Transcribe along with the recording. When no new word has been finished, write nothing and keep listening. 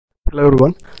Hello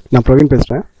everyone, நான் பிரவீன்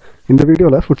பேசுகிறேன். இந்த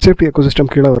வீடியோவில் ஃபுட் சேஃப்டி எக்கோசிஸ்டம்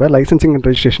கீழே வர லைசன்சிங் அண்ட்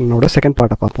ரெஜிஸ்ட்ரேஷனோட செகண்ட்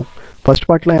பார்ட்டை பார்ப்போம். ஃபர்ஸ்ட்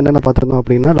பார்ட்டில் என்னென்ன பார்த்துருந்தோம்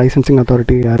அப்படின்னா லைசன்சிங்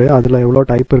அத்தாரிட்டி யார், அதில் எவ்வளோ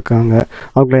டைப் இருக்காங்க,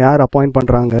 அவங்கள யார் அப்பாயிண்ட்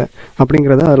பண்ணுறாங்க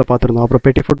அப்படிங்கிறத அதில் பார்த்துருந்தோம். அப்புறம்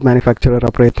பெட்டி ஃபுட் மேனுஃபேக்சரர்,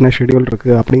 அப்புறம் எத்தனை ஷெடியூல்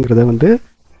இருக்குது அப்படிங்கிறத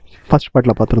ஃபர்ஸ்ட்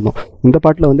பார்ட்டில் பார்த்துருந்தோம். இந்த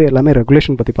பார்ட்டில் எல்லாமே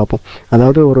ரெகுலேஷன் பற்றி பார்ப்போம்.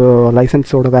 அதாவது ஒரு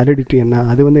லைசன்ஸோட வேலிடிட்டி என்ன,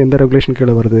 அது எந்த ரெகுலேஷன்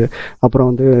கீழே வருது,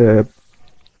 அப்புறம்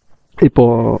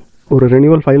இப்போது ஒரு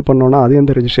ரெனியூவல் ஃபைல் பண்ணோன்னா அது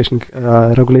எந்த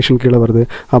ரெகுலேஷன் கீழே வருது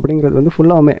அப்படிங்கிறது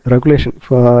ஃபுல்லாமே ரெகுலேஷன்,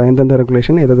 எந்தெந்த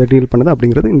ரெகுலேஷன் எதை டீல் பண்ணுது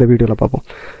அப்படிங்கிறது இந்த வீடியோவில் பார்ப்போம்.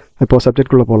 இப்போது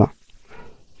சப்ஜெக்ட்குள்ளே போகலாம்.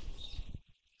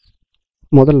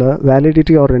 முதல்ல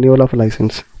validity R renewal of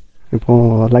licence.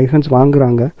 இப்போது லைசன்ஸ்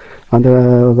வாங்குகிறாங்க,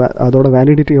 அதோட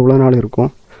வேலிடிட்டி எவ்வளோ நாள்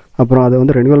இருக்கும், அப்புறம்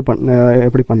அதை ரெனியூவல்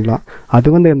எப்படி பண்ணலாம்,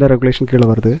 அது எந்த ரெகுலேஷன் கீழே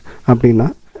வருது அப்படின்னா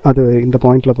அது இந்த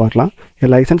பாயிண்டில் பார்க்கலாம். எ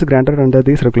licence granted under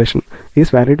these regulation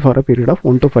is valid for a period of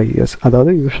 1 to 5 years.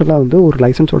 அதாவது யூஸ்வலாக ஒரு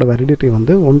லைசன்ஸோட வேலிடிட்டி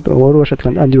 1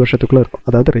 வருஷத்துலேருந்து 5 வருஷத்துக்குள்ளே இருக்கும்.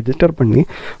 அதாவது ரெஜிஸ்டர் பண்ணி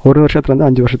 1 வருஷத்துலேருந்து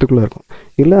 5 வருஷத்துக்குள்ளே இருக்கும்.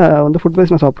 இல்லை ஃபுட்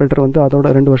பிஸ்னஸ் ஆப்ரேட்டர் அதோட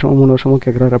 2 வருஷமோ 3 வருஷமோ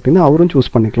கேட்குறாரு அப்படின்னா அவரும்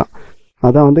சூஸ் பண்ணிக்கலாம்.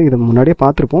 அதான் இதை முன்னாடியே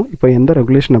பார்த்துருப்போம். இப்போ எந்த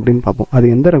ரெகுலேஷன் அப்படின்னு பார்ப்போம்.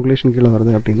 அது எந்த ரெகுலேஷன் கீழே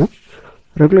வருது அப்படின்னா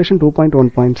ரெகுலேஷன்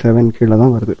 2.1.7 கீழே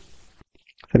தான் வருது.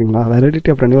 சரிங்களா? Validity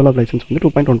of renewal of licence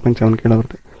 2.1.7 கீழே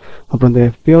வருது. அப்புறம் இந்த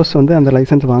எஃபிஓஸ் அந்த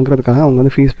லைசன்ஸ் வாங்குறதுக்காக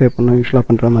அவங்க ஃபீஸ் பே பண்ணணும். யூஸ்வலாக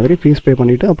பண்ணுற மாதிரி ஃபீஸ் பே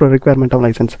பண்ணிவிட்டு அப்புறம் ரெக்யர்மெண்ட் ஆஃப்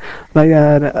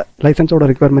லைசன்ஸோட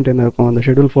ரெக்யர்மெண்ட் என்ன இருக்கும், அந்த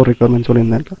ஷெடியூல் 4 ரெக்யர்மெண்ட்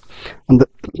சொல்லியிருந்தேன், அந்த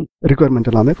ரெக்யர்மெண்ட்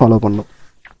எல்லாமே ஃபாலோ பண்ணணும்.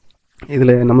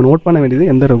 இதில் நம்ம நோட் பண்ண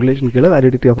வேண்டியது எந்த ரெகுலேஷன் கீழே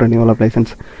validity of renewal of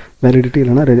licence, validity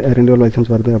இல்லைனா ரெனியூவல்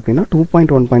லைசன்ஸ் வருது அப்படின்னா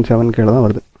 2.1.7 கீழே தான்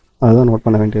வருது. அதுதான் நோட்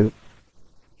பண்ண வேண்டியது.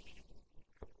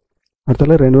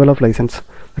 அடுத்தது renewal of licence.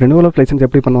 Renewal of licence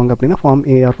எப்படி பண்ணுவாங்க அப்படின்னா form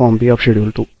A R form P of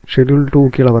schedule 2. Schedule 2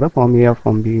 கீழே வர form A R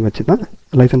form B வச்சு தான்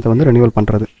லைசன்ஸை ரெனியூவல்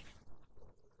பண்ணுறது.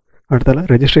 அடுத்தது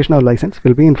registration of licence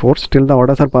will be in force till the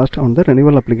orders R passed on the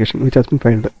renewal application which has been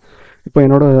filed. இப்போ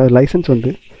என்னோட licence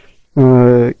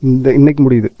இன்னைக்கு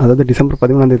முடியுது, அதாவது டிசம்பர்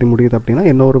 11 முடியுது அப்படின்னா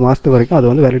இன்னொரு மாதத்து வரைக்கும்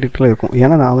அது வேலிடிட்டியில் இருக்கும்.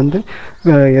 ஏன்னா நான்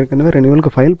ஏற்கனவே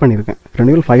ரெனியூவலுக்கு ஃபைல்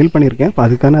பண்ணியிருக்கேன். இப்போ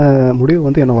அதுக்கான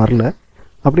முடிவு இன்னும் வரல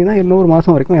அப்படின்னா இன்னொரு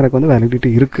மாதம் வரைக்கும் எனக்கு வேலிடிட்டி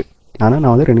இருக்குது. ஆனால்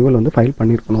நான் ரெனியூவல் ஃபைல்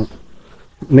பண்ணியிருக்கணும்.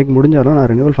 இன்றைக்கி முடிஞ்சாலும் நான்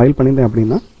ரெனியூவல் ஃபைல் பண்ணியிருந்தேன்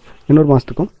அப்படின்னா இன்னொரு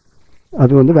மாதத்துக்கும்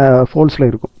அது ஃபோல்ஸில்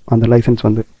இருக்கும் அந்த லைசன்ஸ்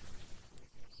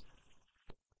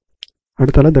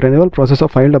அடுத்தால the renewal process of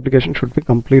filed application should be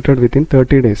completed within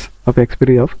 30 days of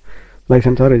expiry of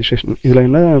license or registration. இதில்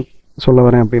என்ன சொல்ல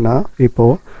வரேன் அப்படின்னா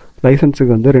இப்போது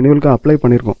லைசன்ஸுக்கு ரெனியூவலுக்கு அப்ளை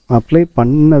பண்ணியிருக்கோம். அப்ளை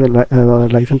பண்ணது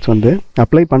லைசன்ஸ்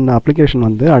அப்ளை பண்ண அப்ளிகேஷன்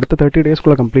அடுத்த 30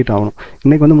 டேஸ்க்குள்ளே கம்ப்ளீட் ஆகணும்.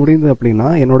 இன்றைக்கி முடியுது அப்படின்னா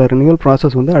என்னோட ரெனியூவல்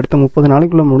ப்ராசஸ் அடுத்த 30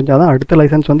 நாளைக்குள்ளே முடிஞ்சால் தான் அடுத்த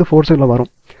லைசன்ஸ் ஃபோர்ஸில்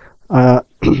வரும்,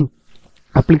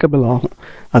 அப்ளிகபிள் ஆகும்.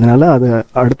 அதனால் அது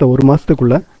அடுத்த 1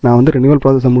 மாதத்துக்குள்ளே நான் ரெனியூவல்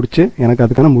ப்ராசஸை முடித்து எனக்கு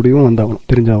அதுக்கான முடிவும்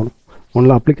தெரிஞ்சாகணும்.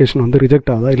 ஒன்றில் அப்ளிகேஷன் ரிஜெக்ட்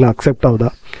ஆகுதா இல்லை அக்செப்ட் ஆகுதா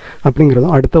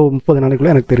அப்படிங்கிறதும் அடுத்த 30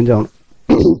 நாளைக்குள்ளே எனக்கு தெரிஞ்சாகணும்.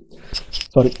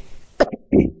 சாரி.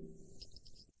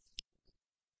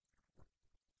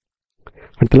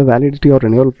 அடுத்தது validity R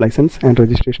renewal of licence and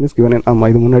registration is given.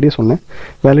 இது முன்னாடியே சொன்னேன்.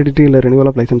 வேலிடிட்டி இல்லை ரெனியூவல்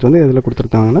ஆஃப் லைசன்ஸ் எதில்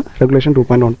கொடுத்துருக்காங்கன்னா ரெகுலேஷன்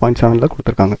 2.1.7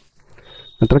 கொடுத்துருக்காங்க.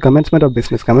 அடுத்தது commencement of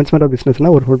business. Commencement of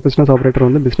பிஸ்னஸ்னால் ஒரு ஃபுட் பிஸ்னஸ்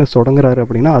ஆப்ரேட்டர் பிஸ்னஸ் தொடங்குறாரு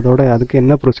அப்படின்னா அதுக்கு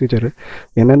என்ன ப்ரொசீஜர்,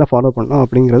 என்னென்ன ஃபாலோ பண்ணணும்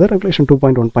அப்படிங்கிறத ரெகுலேஷன்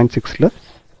 2.1.6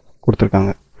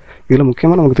 கொடுத்துருக்காங்க. இதில்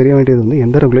முக்கியமாக நமக்கு தெரிய வேண்டியது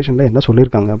எந்த ரெகுலேஷனில் என்ன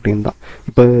சொல்லியிருக்காங்க அப்படின்னு தான்.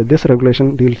 இப்போ this regulation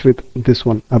deals with this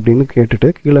one அப்படின்னு கேட்டுட்டு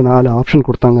கீழே 4 ஆப்ஷன்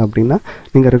கொடுத்தாங்க அப்படின்னா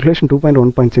நீங்கள் ரெகுலேஷன்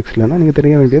 2.1.6 நீங்கள்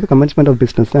தெரிய வேண்டியது கமென்ஸ்மெண்ட் ஆஃப்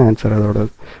பிஸ்னஸ் தான் ஆன்சர் அதோட.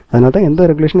 அதனால தான் எந்த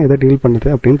ரெகுலேஷன் எதை டீல் பண்ணுது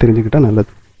அப்படின்னு தெரிஞ்சுக்கிட்டால்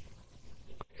நல்லது.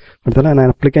 அடுத்தது an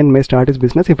applicant may start his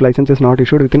business if license is not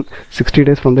issued within 60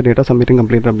 days from the date of submitting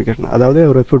complete application. அதாவது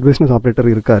ஒரு ஃபுட் பிஸ்னஸ் ஆப்ரேட்டர்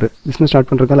இருக்கார், பிஸ்னஸ் ஸ்டார்ட்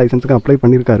பண்ணுறதுக்கு லைசன்ஸுக்கு அப்ளை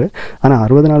பண்ணியிருக்காரு. ஆனால்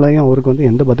 60 நாளாயும் அவருக்கு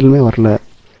எந்த பதிலுமே வரல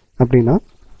அப்படின்னா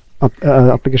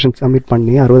அப்ளிகேஷன் சப்மிட்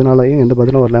பண்ணி 60 நாளாயும் எந்த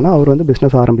பதிலும் வரலன்னா அவர்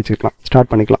பிஸ்னஸ் ஆரம்பிச்சுக்கலாம், ஸ்டார்ட்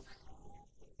பண்ணிக்கலாம்.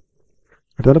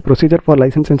 அடுத்தது procedure for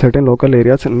licence in certain local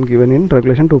areas given in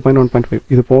regulation 2.1.5.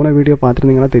 இது போன வீடியோ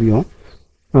பார்த்துருந்தீங்கன்னா தெரியும்.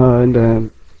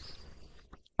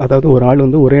 அதாவது ஒரு ஆள்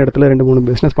ஒரே இடத்துல 2-3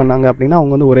 பிஸ்னஸ் பண்ணாங்க அப்படின்னா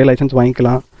அவங்க ஒரே லைசன்ஸ்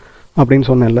வாங்கிக்கலாம் அப்படின்னு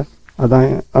சொன்னேன்ல. அதான்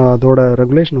அதோட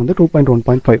ரெகுலேஷன்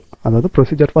 2.1.5. அதாவது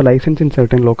procedure for licence in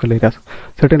certain local areas.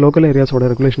 Certain local ஏரியாஸோட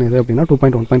regulation எது அப்படின்னா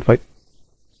 2.1.5.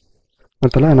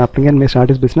 அடுத்தல an applicant may start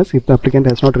his business if the applicant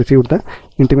has not received the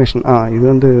intimation.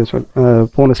 இது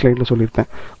போன ஸ்லைடில் சொல்லியிருப்பேன்.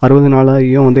 60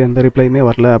 நாளாயும் எந்த ரிப்ளையுமே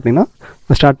வரல அப்படின்னா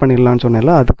ஸ்டார்ட் பண்ணிடலான்னு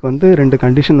சொன்னேன்ல. அதுக்கு 2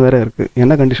 கண்டிஷன் வேறு இருக்குது.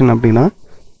 என்ன கண்டிஷன் அப்படின்னா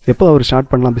எப்போ அவர் ஸ்டார்ட்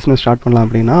பண்ணலாம், பிஸ்னஸ் ஸ்டார்ட் பண்ணலாம்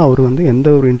அப்படின்னா அவர் எந்த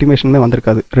ஒரு இன்டிமேஷனுமே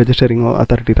வந்திருக்காது ரெஜிஸ்டரிங்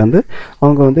அத்தாரிட்டிலேருந்து.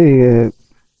 அவங்க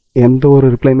எந்த ஒரு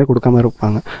ரிப்ளைமே கொடுக்காம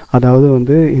இருப்பாங்க. அதாவது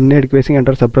வந்து இன்எடுக்குவேசி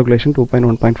அண்டர் சப் ரெகுலேஷன்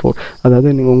 2.1.4, அதாவது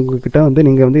நீங்கள் உங்ககிட்ட வந்து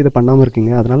நீங்கள் வந்து இதை பண்ணாமல்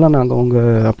இருக்கீங்க, அதனால நாங்கள்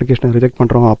உங்கள் அப்ளிகேஷனை ரிஜெக்ட்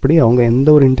பண்ணுறோம் அப்படி அவங்க எந்த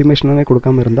ஒரு இன்டிமேஷனுமே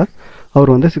கொடுக்காம இருந்தால்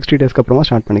அவர் வந்து 60 டேஸ்க்கு அப்புறமா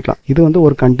ஸ்டார்ட் பண்ணிக்கலாம். இது வந்து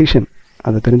ஒரு கண்டிஷன்,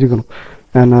 அதை தெரிஞ்சுக்கணும்.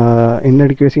 அண்ட்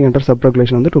இன்எடுக்குவேசி அண்டர் சப்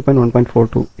ரெகுலேஷன் வந்து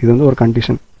 2.1.42, இது வந்து ஒரு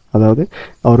கண்டிஷன். அதாவது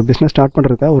அவர் பிஸ்னஸ் ஸ்டார்ட்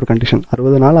பண்ணுறதுக்காக ஒரு கண்டிஷன்.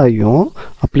 60 நாள் ஆகியும்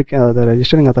அதை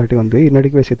ரெஜிஸ்டரிங் அத்தாரிட்டி வந்து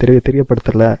இன்எடுக்குவேசியை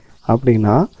தெரியப்படுத்தலை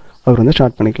அப்படின்னா அவர் வந்து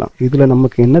ஸ்டார்ட் பண்ணிக்கலாம். இதில்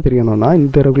நமக்கு என்ன தெரியணும்னா,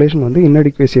 இந்த ரெகுலேஷன் வந்து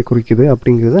இன்எடுக்குவேசியை குறிக்குது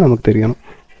அப்படிங்கிறது நமக்கு தெரியணும்.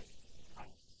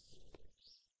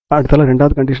 அடுத்தால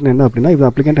ரெண்டாவது கண்டிஷன் என்ன அப்படின்னா, இது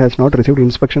applicant has not received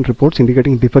inspection reports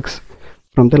indicating defects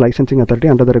from the licensing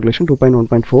authority under the regulation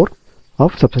 2.1.4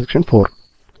 of subsection 4.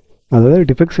 அதாவது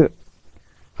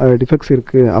டிஃபெக்ட்ஸ்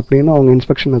இருக்குது அப்படின்னு அவங்க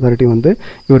இன்ஸ்பெக்ஷன் அத்தாரிட்டி வந்து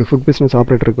இவர் ஃபுட் பிஸ்னஸ்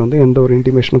ஆப்ரேட்டருக்கு வந்து எந்த ஒரு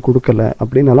இன்டிமேஷனும் கொடுக்கல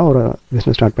அப்படின்னாலும் ஒரு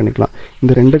பிஸ்னஸ் ஸ்டார்ட் பண்ணிக்கலாம்.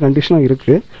 இந்த 2 கண்டிஷனும்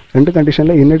இருக்குது. 2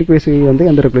 கண்டிஷனில் இன்எடுக்குவேசி வந்து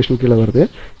எந்த ரெகுலேஷன் கீழே வருது,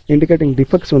 இண்டிகேட்டிங்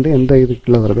டிஃபெக்ட்ஸ் வந்து எந்த இது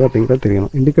கீழே வருது அப்படிங்கிறது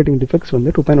தெரியணும். இண்டிகேட்டிங் டிஃபெக்ட்ஸ்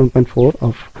வந்து 2.1.4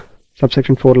 ஆஃப்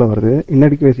சப்செக்ஷன் 4ல் வருது,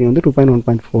 இன்எடுக்குவேசி வந்து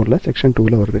 2.1.4ல் செக்ஷன்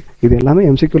 2ல் வருது. இது எல்லாமே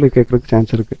எம்சிக்யூவில் கேட்குறதுக்கு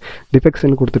சான்ஸ் இருக்குது.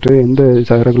 டிஃபெக்ட்ஸ்ன்னு கொடுத்துட்டு எந்த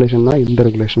ரெகுலேஷன்னா இந்த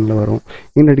ரெகுலேஷனில் வரும்,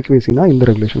 இன்எடுக்குவேசினா இந்த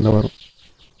ரெகுலேஷனில் வரும்.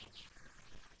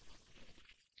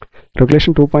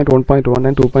 Regulation 2.1.1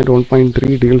 and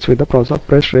 2.1.3 deals with the process of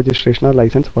fresh registration or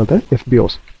license for the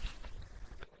FBOs.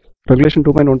 Regulation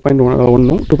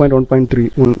 2.1.1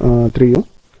 2.1.3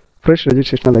 fresh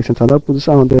registration licence, அதாவது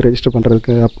புதுசாக வந்து ரெஜிஸ்டர்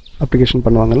பண்ணுறதுக்கு அப்ளிகேஷன்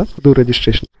பண்ணுவாங்கள்ல, புது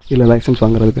ரெஜிஸ்ட்ரேஷன் இல்லை லைசன்ஸ்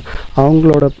வாங்குறதுக்கு,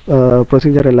 அவங்களோட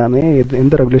ப்ரொசீஜர் எல்லாமே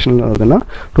எந்த ரெகுலேஷனில் வருதுன்னா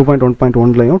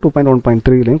 2.1.1லையும்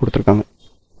 2.1.3லையும் கொடுத்துருக்காங்க.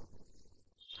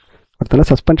 அடுத்தால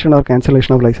suspension R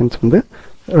cancellation of licence வந்து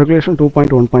ரெகுலேஷன்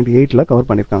 2.1.8ல் கவர்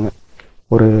பண்ணியிருக்காங்க.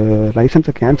 ஒரு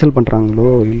லைசன்ஸை கேன்சல் பண்ணுறாங்களோ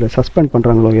இல்லை சஸ்பெண்ட்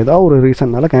பண்ணுறாங்களோ, ஏதாவது ஒரு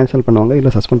ரீசன்னால கேன்சல் பண்ணுவாங்க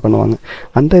இல்லை சஸ்பெண்ட் பண்ணுவாங்க.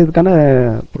 அந்த இதுக்கான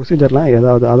ப்ரொசீஜர்லாம்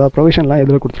அதாவது ப்ரொவிஷன்லாம்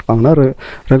எதில் கொடுத்துருப்பாங்கன்னா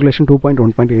ரெகுலேஷன்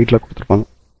 2.1.8ல் கொடுத்துருப்பாங்க.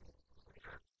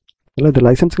 இல்லை த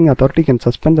licensing authority can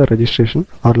suspend the registration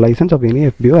R licence of any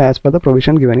FBO as per the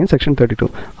provision given in section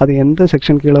 32. அது எந்த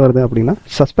செக்ஷன் கீழே வருது அப்படின்னா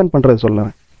சஸ்பெண்ட் பண்ணுறது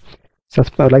சொல்லுறேன்.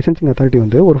 லைசன்சிங் அத்தாரிட்டி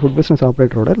வந்து ஒரு ஃபுட் பிஸ்னஸ்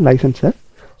ஆப்ரேட்டரோட லைசன்ஸை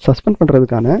சஸ்பெண்ட்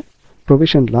பண்ணுறதுக்கான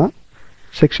ப்ரொவிஷன்லாம்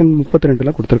செக்ஷன்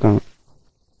 32ல் கொடுத்துருக்காங்க.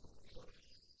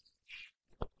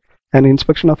 And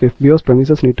inspection of FBOs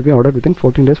premises need to be ordered within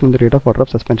 14 days from the date of order of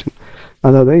suspension.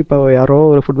 அதாவது இப்போ யாரோ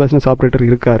ஒரு ஃபுட் பிஸ்னஸ் ஆப்ரேட்டர்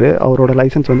இருக்கார், அவரோட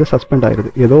லைசன்ஸ் வந்து சஸ்பெண்ட்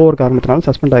ஆயிடுது, ஏதோ ஒரு காரணத்தினால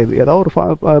சஸ்பெண்ட் ஆயிடுது, ஏதாவது ஒரு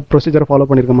ப்ரொசீஜரை ஃபாலோ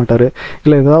பண்ணியிருக்க மாட்டார்,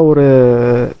 இல்லை ஏதாவது ஒரு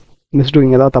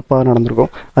மிஸ்டூயிங் ஏதாவது தப்பாக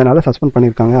நடந்திருக்கும், அதனால் சஸ்பெண்ட்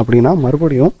பண்ணியிருக்காங்க அப்படின்னா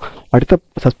மறுபடியும் அடுத்த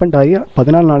சஸ்பெண்ட் ஆகி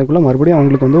 14 நாளைக்குள்ளே மறுபடியும்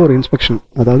அவங்களுக்கு வந்து ஒரு இன்ஸ்பெக்ஷன்,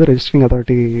 அதாவது ரெஜிஸ்ட்ரிங்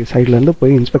அத்தாரிட்டி சைட்லேருந்து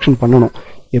போய் இன்ஸ்பெக்ஷன் பண்ணணும்.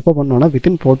 எப்போ பண்ணோன்னா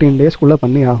வித்தின் 14 டேஸ்க்குள்ளே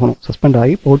பண்ணி ஆகணும். சஸ்பெண்ட்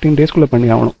ஆகி 14 டேஸ்க்குள்ளே பண்ணி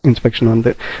ஆகணும் இன்ஸ்பெக்ஷன்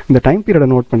வந்து. இந்த டைம் பீரியடை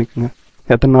நோட் பண்ணிக்கோங்க,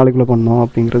 எத்தனை நாளைக்குள்ளே பண்ணோம்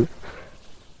அப்படிங்கிறது.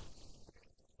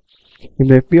 If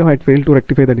the FBO had failed to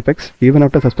rectify the defects even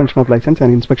after suspension of license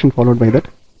and inspection followed by that,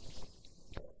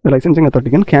 the licensing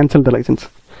authority can cancel the license.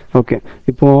 Okay,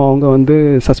 இப்போது அவங்க வந்து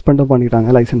சஸ்பெண்டும் பண்ணிட்டாங்க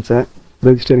லைசன்ஸை,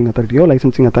 ரெஜிஸ்டரிங் அத்தாரிட்டியோ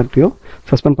லைசன்சிங் அத்தாரிட்டியோ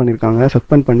சஸ்பெண்ட் பண்ணியிருக்காங்க.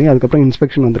 சஸ்பெண்ட் பண்ணி அதுக்கப்புறம்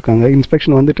inspection வந்திருக்காங்க.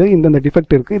 Inspection வந்துட்டு இந்த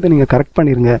டிஃபெக்ட் இருக்குது, இதை நீங்கள் கரெக்ட்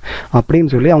பண்ணிடுங்க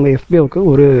அப்படின்னு சொல்லி அவங்க FBOவுக்கு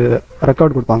ஒரு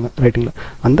ரெக்கார்டு கொடுப்பாங்க ரைட்டிங்கில்.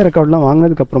 அந்த ரெக்கார்ட்லாம்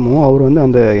வாங்கினதுக்கப்புறமும் அவர் வந்து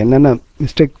அந்த என்னென்ன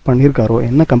மிஸ்டேக் பண்ணியிருக்காரோ,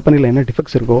 என்ன கம்பெனியில் என்ன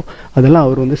டிஃபெக்ட்ஸ் இருக்கோ அதெல்லாம்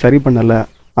அவர் வந்து சரி பண்ணலை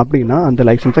அப்படின்னா அந்த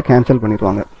லைசன்ஸை கேன்சல்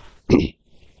பண்ணிடுவாங்க.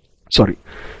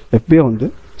 FBO வந்து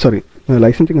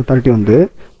லைசன்சிங் அத்தாரிட்டி வந்து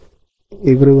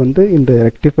இவர் வந்து இந்த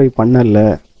ரெக்டிஃபை பண்ணலை,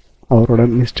 அவரோட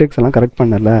மிஸ்டேக்ஸ் எல்லாம் கரெக்ட்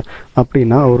பண்ணலை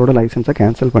அப்படின்னா அவரோட லைசன்ஸை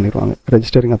கேன்சல் பண்ணிடுவாங்க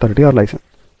registering authority R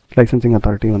licensing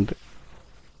authority வந்து.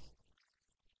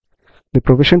 தி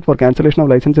provision for cancellation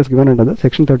of licence is given under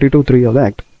section 32(3) of the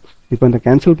act. இப்போ இந்த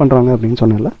கேன்சல் பண்ணுறாங்க அப்படின்னு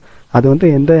சொன்னால அது வந்து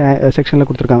எந்த செக்ஷனில்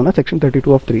கொடுத்துருக்காங்கன்னா செக்ஷன்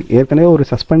 32(3). ஏற்கனவே ஒரு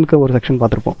சஸ்பெண்ட்க்கு ஒரு செக்ஷன்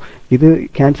பார்த்துருப்போம். இது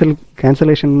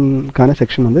கேன்சலேஷனுக்கான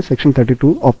செக்ஷன் வந்து செக்ஷன்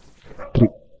 32(3).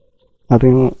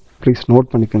 அதையும் ப்ளீஸ் நோட்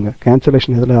பண்ணிக்கோங்க.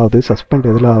 கேன்சலேஷன் எதில் ஆகுது, சஸ்பெண்ட்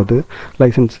எதில் ஆகுது,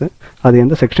 லைசன்ஸு அது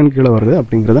எந்த செக்ஷன் கீழே வருது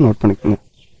அப்படிங்கிறத நோட் பண்ணிக்கோங்க.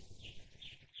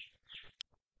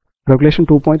 Regulation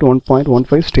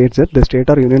 2.1.15 states that the state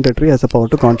or union territory has the power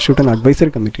to constitute an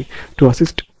advisory committee to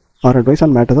assist or advise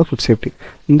on matters of food safety.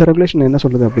 இந்த ரெகுலேஷன் என்ன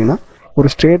சொல்லுது அப்படின்னா, ஒரு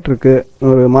ஸ்டேட் இருக்குது,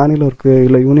 ஒரு மாநிலம் இருக்குது,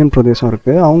 இல்லை யூனியன் பிரதேசம்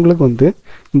இருக்குது, அவங்களுக்கு வந்து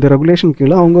இந்த ரெகுலேஷன்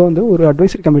கீழே அவங்க வந்து ஒரு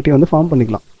அட்வைசரி கமிட்டியை வந்து ஃபார்ம்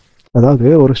பண்ணிக்கலாம். அதாவது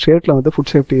ஒரு ஸ்டேட்டில் வந்து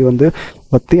ஃபுட் சேஃப்டி வந்து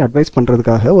பற்றி அட்வைஸ்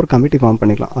பண்ணுறதுக்காக ஒரு கமிட்டி ஃபார்ம்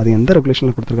பண்ணிக்கலாம். அது எந்த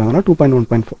ரெகுலேஷனில் கொடுத்துருக்காங்கன்னா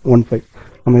 2.1.15.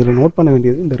 நம்ம இதில் நோட் பண்ண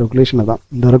வேண்டியது இந்த ரெகுலேஷனை தான்.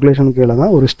 இந்த ரெகுலேஷனுக்கு கீழே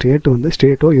தான் ஒரு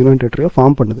ஸ்டேட்டோ யூனியன் டெரிட்டரியோ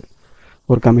ஃபார்ம் பண்ணுது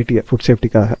ஒரு கமிட்டியை ஃபுட்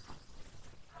சேஃப்டிக்காக.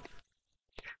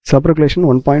 Sub-regulation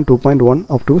 1.2.1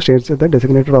 of 2 states that the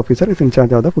designated officer is in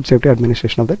charge of the food safety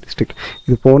administration of the district.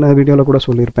 இது போன வீடியோவில் கூட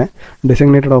சொல்லியிருப்பேன்.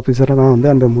 டெசிக்னேட்டட் ஆஃபீஸரை தான் வந்து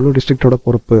அந்த முழு டிஸ்ட்ரிக்டோட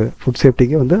பொறுப்பு, ஃபுட்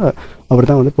சேஃப்டிக்கு வந்து அவர்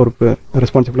தான் வந்து பொறுப்பு,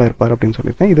 ரெஸ்பான்சிபிளாக இருப்பார் அப்படின்னு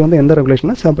சொல்லியிருப்பேன். இது வந்து எந்த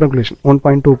ரெகுலேஷன்னா சப் ரெகுலேஷன்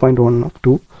 1.2.1 of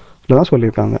 2ல தான்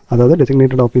சொல்லியிருக்காங்க. அதாவது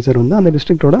டெசிக்னேட்டட் ஆஃபீஸர் வந்து அந்த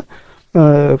டிஸ்ட்ரிக்டோட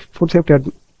ஃபுட்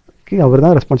சேஃப்டி அவர்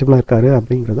தான் ரெஸ்பான்சிபிளாக இருக்காரு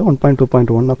அப்படிங்கிறது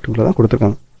 1.2.1 of 2ல தான்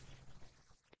கொடுத்துருக்காங்க.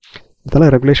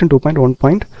 இதெல்லாம் regulation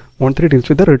 2.1.13 deals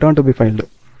with return to be filed.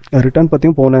 Return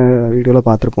பற்றியும் போன வீடியோவில்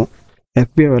பார்த்துருப்போம்.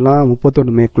 FBI எல்லாம்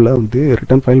 31 மேக்குள்ளே வந்து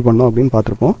ரிட்டர்ன் ஃபைல் பண்ணோம் அப்படின்னு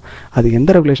பார்த்துருப்போம். அது எந்த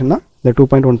ரெகுலேஷன்னா இந்த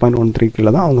 2.1.13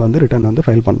 கீழே தான் அவங்க வந்து ரிட்டர்ன் வந்து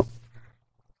ஃபைல் பண்ணோம்.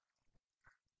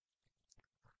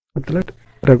 அதில்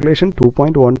regulation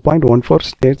 2.1.14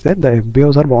 states that the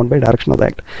FBOs R bound by direction of the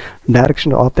act.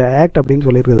 Direction of the act அப்படின்னு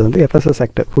சொல்லியிருக்கிறது வந்து FSS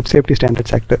act, food safety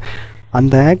standards act.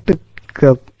 அந்த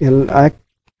ஆக்ட்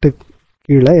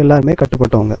கீழே எல்லாருமே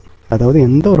கட்டுப்பட்டவங்க. அதாவது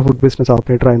எந்த ஒரு ஃபுட் பிஸ்னஸ்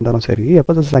ஆப்ரேட்டராக இருந்தாலும் சரி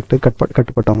FSS ஆக்ட்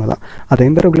கட்டுப்பட்டவங்க தான். அதை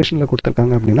எந்த ரெகுலேஷனில்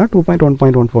கொடுத்துருக்காங்க அப்படின்னா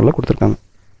 2.1.14ல் கொடுத்துருக்காங்க.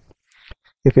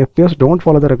 If FBOs don't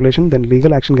follow the regulation then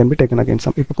legal action can be taken against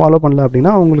தம். இப்போ ஃபாலோ பண்ணல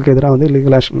அப்படின்னா அவங்களுக்கு எதிராக வந்து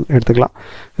லீகல் ஆக்ஷன் எடுத்துக்கலாம்.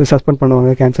 சஸ்பெண்ட்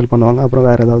பண்ணுவாங்க, கேன்சல் பண்ணுவாங்க. அப்புறம்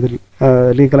வேறு ஏதாவது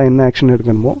லீகலாக என்ன ஆக்ஷன்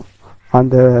எடுக்கணுமோ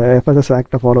அந்த FSS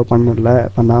ஆக்டை ஃபாலோ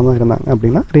பண்ணாமல் இருந்தாங்க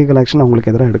அப்படின்னா லீகல் ஆக்ஷன்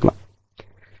அவங்களுக்கு எதிராக எடுக்கலாம்.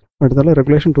 அடுத்தால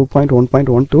regulation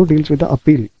 2.1.12 deals with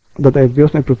appeal that the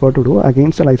FBOs may prefer to do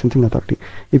against the licensing authority.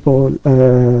 இப்போது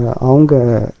அவங்க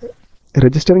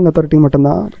ரெஜிஸ்டரிங் அத்தாரிட்டி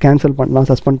மட்டும்தான் கேன்சல் பண்ணலாம்,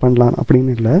 சஸ்பெண்ட் பண்ணலாம்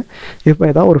அப்படின்னு இல்லை. இப்போ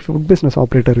ஏதாவது ஒரு ஃபுட் பிஸ்னஸ்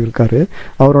ஆப்ரேட்டர் இருக்கார்,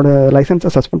 அவரோட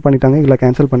லைசன்ஸை சஸ்பெண்ட் பண்ணிட்டாங்க இல்லை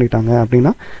கேன்சல் பண்ணிட்டாங்க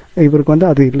அப்படின்னா இவருக்கு வந்து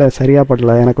அது இல்லை சரியாக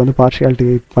படலை, எனக்கு வந்து பார்ஷியாலிட்டி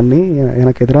பண்ணி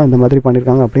எனக்கு எதிராக இந்த மாதிரி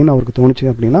பண்ணியிருக்காங்க அப்படின்னு அவருக்கு தோணுச்சு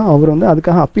அப்படின்னா அவர் வந்து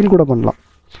அதுக்காக அப்பீல் கூட பண்ணலாம்.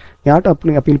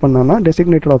 யார்கிட்ட அப்பீல் பண்ணான்னா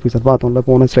டெசிக்னேட்டட் ஆஃபீஸர் பார்த்தோம்ல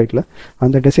போன ஸ்டேட்டில்,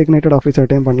 அந்த டெசிக்னேட்டட்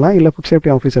ஆஃபீஸர்கிட்டையும் பண்ணலாம், இல்லை ஃபுட் சேஃப்டி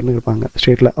ஆஃபீஸர்னு இருப்பாங்க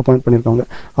ஸ்டேட்டில் அப்பாயிண்ட் பண்ணியிருக்காங்க,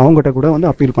 அவங்ககிட்ட கூட வந்து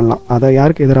அப்பீல் பண்ணலாம். அதை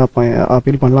யாருக்கு எதிராக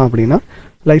அப்பீல் பண்ணலாம் அப்படின்னா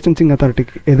லைசன்சிங்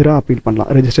அத்தாரிட்டிக்கு எதிராக அப்பீல்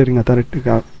பண்ணலாம், ரெஜிஸ்டரிங்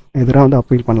அத்தாரிட்டிக்கு எதிராக வந்து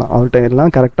அப்பீல் பண்ணலாம். அவர்கிட்ட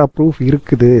எல்லாம் கரெக்டாக ப்ரூஃப்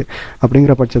இருக்குது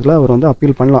அப்படிங்கிற பட்சத்தில் அவர் வந்து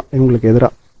அப்பீல் பண்ணலாம் இவங்களுக்கு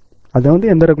எதிராக. அதை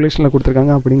வந்து எந்த ரெகுலேஷனில்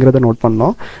கொடுத்துருக்காங்க அப்படிங்கிறத நோட்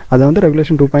பண்ணோம். அதை வந்து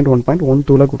ரெகுலேஷன்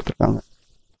 2.1.12ல் கொடுத்துருக்காங்க.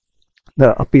 இந்த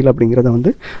அப்பீல் அப்படிங்கிறத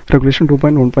வந்து ரெகுலேஷன்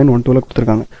 2.1.12ல்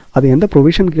கொடுத்துருக்காங்க. அது எந்த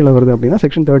ப்ரொவிஷன் கீழே வருது அப்படின்னா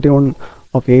section 31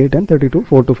 of 8 and 32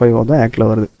 4 to 5 of the ஆக்டில்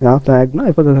வருது. ஆஃப் த ஆக்ட்னா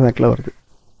FSS ஆக்டில் வருது.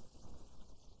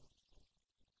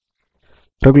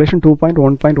 Regulation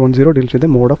 2.1.10 deals with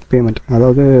mode of payment.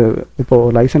 அதாவது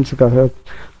இப்போது லைசன்ஸுக்காக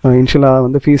இனிஷியலாக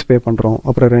வந்து ஃபீஸ் பே பண்ணுறோம்,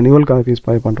 அப்புறம் ரெனியூவலுக்காக ஃபீஸ்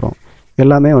பே பண்ணுறோம்,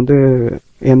 எல்லாமே வந்து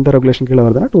எந்த ரெகுலேஷன் கீழே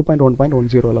வருதுன்னா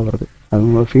 2.1.10ல் வருது.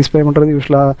 அது ஃபீஸ் பே பண்ணுறது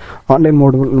யூஸ்வலாக ஆன்லைன்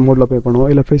மோடில் பே பண்ணுவோம்,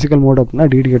 இல்லை ஃபிசிக்கல் மோட் அப்படின்னா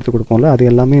டிடி எடுத்து கொடுப்போம்ல, அது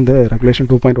எல்லாமே இந்த ரெகுலேஷன்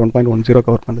 2.1.10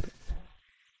 கவர் பண்ணுது.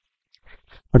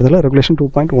 அடுத்தது regulation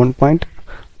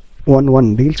 2.1.11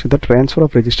 deals with transfer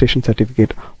of registration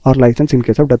certificate or licence in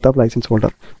case of death of licence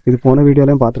holder. இது போன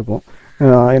வீடியோலையும் பார்த்துருப்போம்.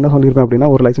 என்ன சொல்லியிருப்பேன் அப்படின்னா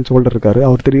ஒரு லைசன்ஸ் ஹோல்டர் இருக்கார்,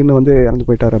 அவர் திடீர்னு வந்து இறந்து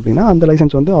போயிட்டார் அப்படின்னா அந்த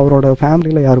லைசன்ஸ் வந்து அவரோட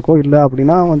ஃபேமிலியில் யாருக்கோ இல்லை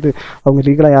அப்படின்னா வந்து அவங்க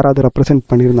லீகலாக யாராவது ரெப்ரசென்ட்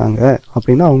பண்ணியிருந்தாங்க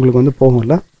அப்படின்னா அவங்களுக்கு வந்து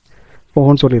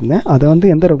போகும்னு சொல்லியிருந்தேன். அதை வந்து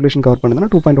எந்த ரெகுலேஷன் கவர் பண்ணுதுன்னா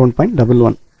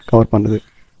 2.1.11 கவர் பண்ணுது.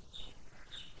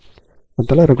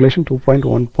 அதில் regulation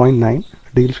 2.1.9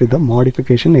 deals with the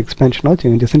modification எக்ஸ்பென்ஷன் of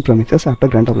changes in premises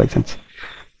after grand of licence.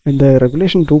 இந்த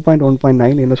ரெகுலேஷன்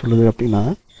 2.1.9 என்ன சொல்லுது அப்படின்னா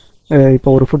இப்போ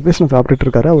ஒரு ஃபுட் பிஸ்னஸ் ஆப்ரேட்டர்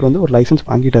இருக்காரு, அவர் வந்து ஒரு லைசன்ஸ்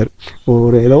வாங்கிட்டார்,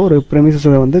 ஏதோ ஒரு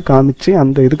ப்ரெமிசஸை வந்து காமிச்சு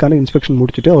அந்த இதுக்கான இன்ஸ்பெக்ஷன்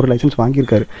முடிச்சுட்டு அவர் லைசன்ஸ்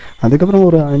வாங்கியிருக்காரு. அதுக்கப்புறம்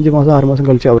ஒரு 5 மாதம் 6 மாதம்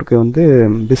கழிச்சு அவருக்கு வந்து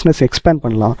பிஸ்னஸ் எக்ஸ்பேண்ட்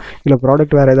பண்ணலாம், இல்லை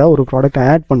ப்ராடக்ட் வேறு ஏதாவது ஒரு ப்ராடக்ட்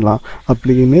ஆட் பண்ணலாம்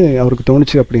அப்படின்னு அவருக்கு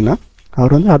தோணுச்சு அப்படின்னா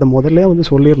அவர் வந்து அதை முதல்ல வந்து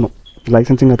சொல்லிடணும்,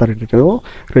 லைசன்சிங் அத்தாரிட்டியோ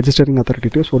ரெஜிஸ்டரிங்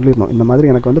அத்தாரிட்டியோ சொல்லிடணும், இந்த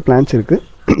மாதிரி எனக்கு வந்து பிளான்ஸ்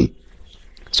இருக்குது.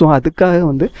 ஸோ அதுக்காக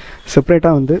வந்து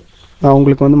செப்பரேட்டாக வந்து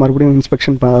அவங்களுக்கு வந்து மறுபடியும்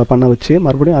இன்ஸ்பெக்ஷன் பண்ண வச்சு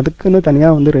மறுபடியும் அதுக்குன்னு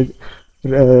தனியாக வந்து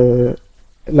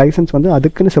லைசன்ஸ் வந்து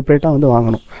அதுக்குன்னு செப்பரேட்டாக வந்து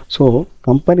வாங்கணும். ஸோ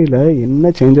கம்பெனியில்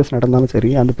என்ன சேஞ்சஸ் நடந்தாலும்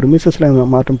சரி, அந்த ப்ரிமிசஸில்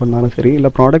மாற்றம் பண்ணாலும் சரி,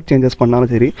 இல்லை ப்ராடக்ட் சேஞ்சஸ்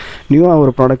பண்ணாலும் சரி, நியூவாக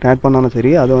ஒரு ப்ராடக்ட் ஆட் பண்ணாலும்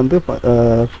சரி, அதை வந்து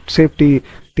ஃபுட் சேஃப்டி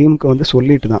டீமுக்கு வந்து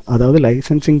சொல்லிட்டு தான், அதாவது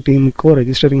லைசன்சிங் டீமுக்கோ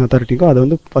ரெஜிஸ்டரிங் அத்தாரிட்டிக்கோ அதை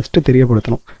வந்து ஃபஸ்ட்டு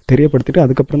தெரியப்படுத்திட்டு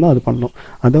அதுக்கப்புறம் தான் அது பண்ணணும்.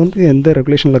 அதை வந்து எந்த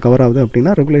ரெகுலேஷனில் கவர் ஆகுது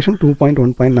அப்படின்னா ரெகுலேஷன்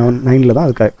 2.1.9ல் தான்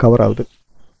அது கவர் ஆகுது.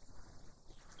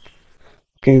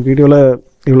 ஓகே, வீடியோவில்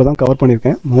இவ்வளோ தான் கவர்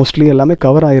பண்ணியிருக்கேன். மோஸ்ட்லி எல்லாமே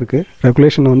கவர் ஆகிருக்கு.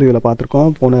 ரெகுலேஷன் வந்து இதில்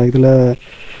பார்த்துருக்கோம், போன இதில்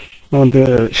வந்து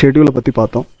ஷெட்யூலை பற்றி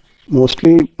பார்த்தோம்.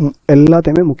 மோஸ்ட்லி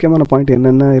எல்லாத்தையுமே முக்கியமான பாயிண்ட்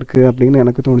என்னென்ன இருக்குது அப்படின்னு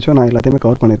எனக்கு தோணுச்சோ நான் எல்லாத்தையுமே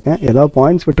கவர் பண்ணியிருக்கேன். ஏதாவது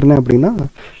பாயிண்ட்ஸ் விட்டுருந்தேன் அப்படின்னா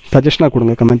சஜஷனாக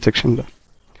கொடுங்க கமெண்ட் செக்ஷனில்.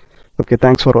 ஓகே,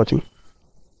 தேங்க்ஸ் ஃபார் வாட்சிங்.